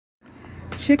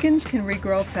Chickens can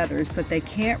regrow feathers, but they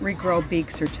can't regrow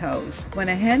beaks or toes. When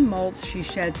a hen molts, she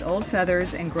sheds old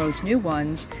feathers and grows new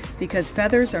ones because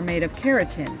feathers are made of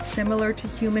keratin, similar to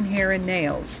human hair and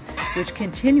nails, which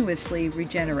continuously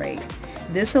regenerate.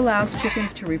 This allows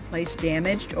chickens to replace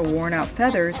damaged or worn out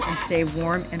feathers and stay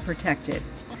warm and protected.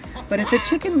 But if a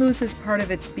chicken loses part of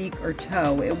its beak or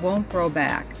toe, it won't grow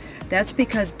back. That's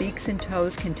because beaks and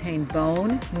toes contain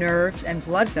bone, nerves, and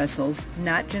blood vessels,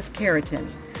 not just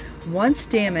keratin. Once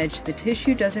damaged, the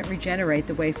tissue doesn't regenerate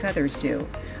the way feathers do.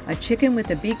 A chicken with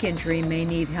a beak injury may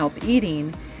need help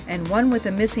eating, and one with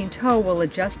a missing toe will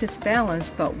adjust its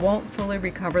balance but won't fully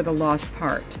recover the lost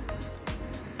part.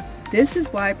 This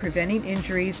is why preventing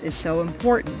injuries is so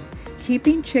important.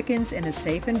 Keeping chickens in a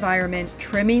safe environment,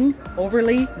 trimming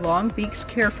overly long beaks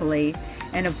carefully,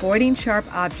 and avoiding sharp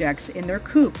objects in their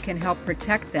coop can help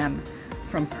protect them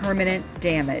from permanent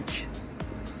damage.